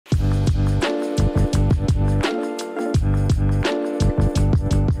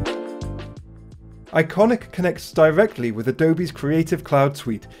Iconik connects directly with Adobe's Creative Cloud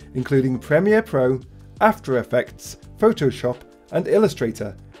suite, including Premiere Pro, After Effects, Photoshop, and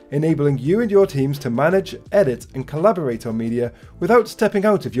Illustrator, enabling you and your teams to manage, edit, and collaborate on media without stepping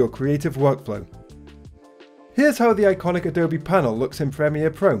out of your creative workflow. Here's how the Iconik Adobe panel looks in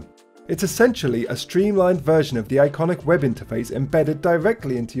Premiere Pro. It's essentially a streamlined version of the Iconik web interface embedded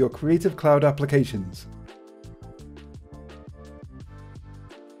directly into your Creative Cloud applications.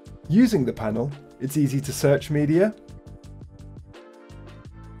 Using the panel, it's easy to search media,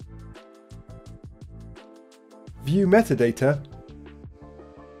 view metadata,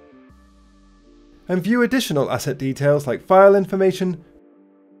 and view additional asset details like file information,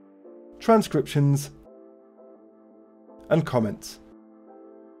 transcriptions, and comments.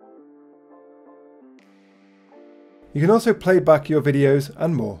 You can also play back your videos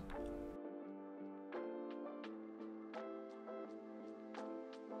and more.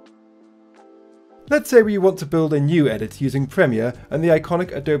 Let's say we want to build a new edit using Premiere and the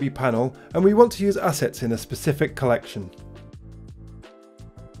Iconik Adobe panel, and we want to use assets in a specific collection.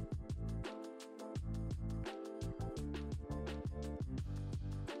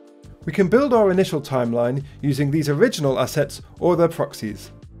 We can build our initial timeline using these original assets or their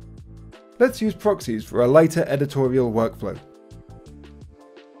proxies. Let's use proxies for a lighter editorial workflow.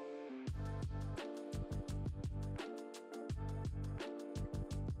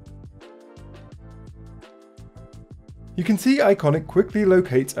 You can see Iconik quickly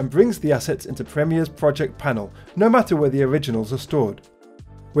locates and brings the assets into Premiere's project panel, no matter where the originals are stored.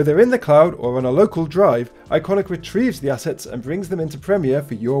 Whether in the cloud or on a local drive, Iconik retrieves the assets and brings them into Premiere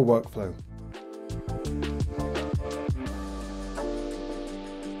for your workflow.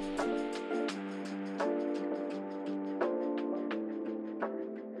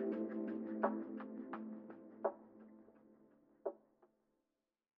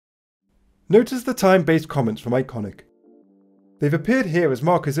 Notice the time-based comments from Iconik. They've appeared here as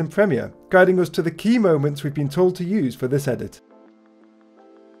markers in Premiere, guiding us to the key moments we've been told to use for this edit.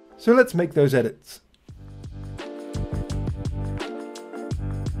 So let's make those edits.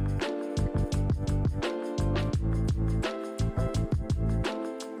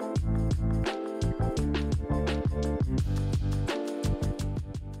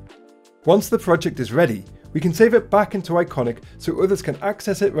 Once the project is ready, we can save it back into Iconik so others can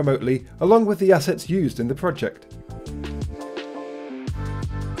access it remotely along with the assets used in the project.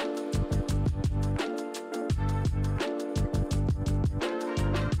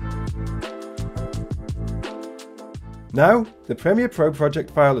 Now, the Premiere Pro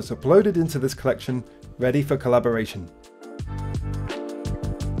project file is uploaded into this collection, ready for collaboration.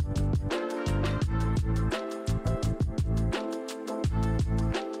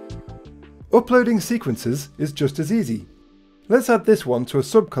 Uploading sequences is just as easy. Let's add this one to a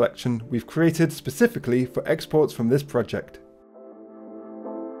sub-collection we've created specifically for exports from this project.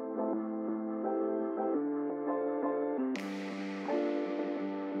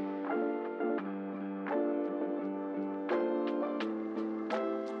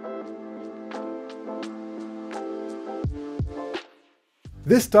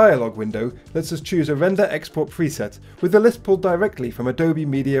 This dialog window lets us choose a render export preset with the list pulled directly from Adobe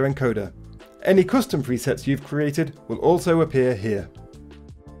Media Encoder. Any custom presets you've created will also appear here.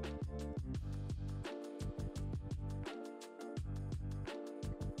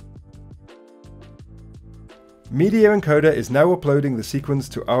 Media Encoder is now uploading the sequence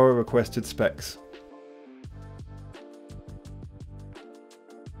to our requested specs.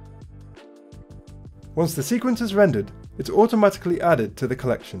 Once the sequence is rendered, it's automatically added to the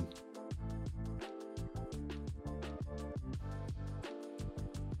collection.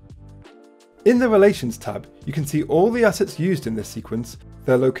 In the Relations tab, you can see all the assets used in this sequence,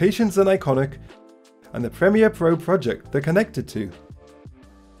 their locations in Iconik, and the Premiere Pro project they're connected to.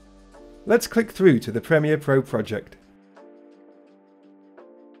 Let's click through to the Premiere Pro project.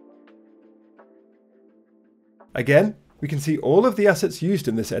 Again, we can see all of the assets used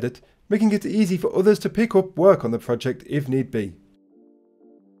in this edit, making it easy for others to pick up work on the project if need be.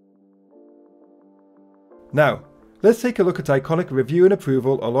 Now, let's take a look at Iconik review and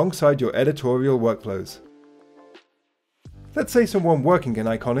approval alongside your editorial workflows. Let's say someone working in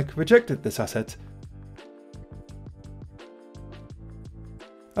Iconik rejected this asset,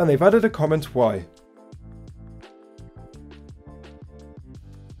 and they've added a comment why.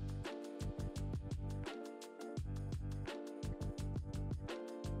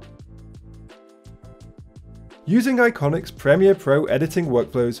 Using Iconik's Premiere Pro editing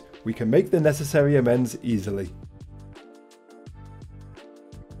workflows, we can make the necessary amends easily.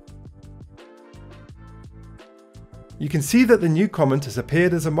 You can see that the new comment has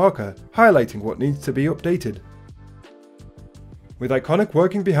appeared as a marker, highlighting what needs to be updated. With Iconik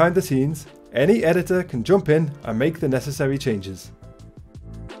working behind the scenes, any editor can jump in and make the necessary changes.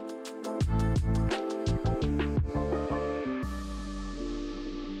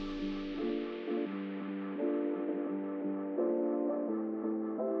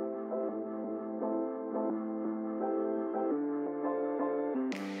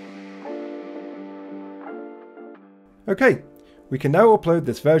 Okay, we can now upload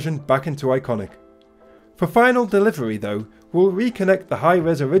this version back into Iconik. For final delivery though, we'll reconnect the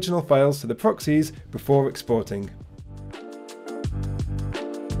high-res original files to the proxies before exporting.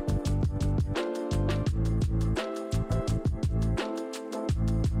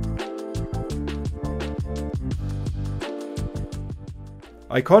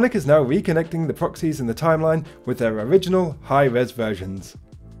 Iconik is now reconnecting the proxies in the timeline with their original high-res versions.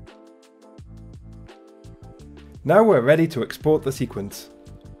 Now we're ready to export the sequence.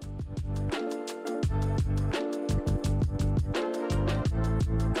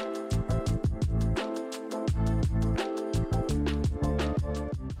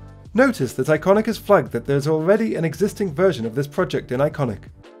 Notice that Iconik has flagged that there's already an existing version of this project in Iconik.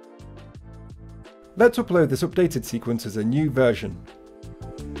 Let's upload this updated sequence as a new version.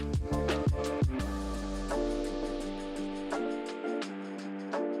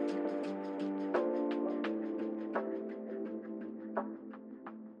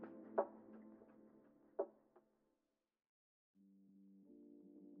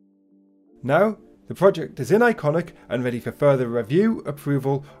 Now, the project is in Iconik and ready for further review,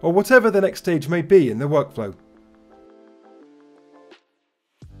 approval, or whatever the next stage may be in the workflow.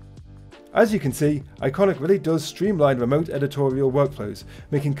 As you can see, Iconik really does streamline remote editorial workflows,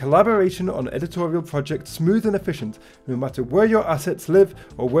 making collaboration on editorial projects smooth and efficient, no matter where your assets live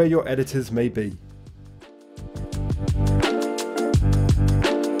or where your editors may be.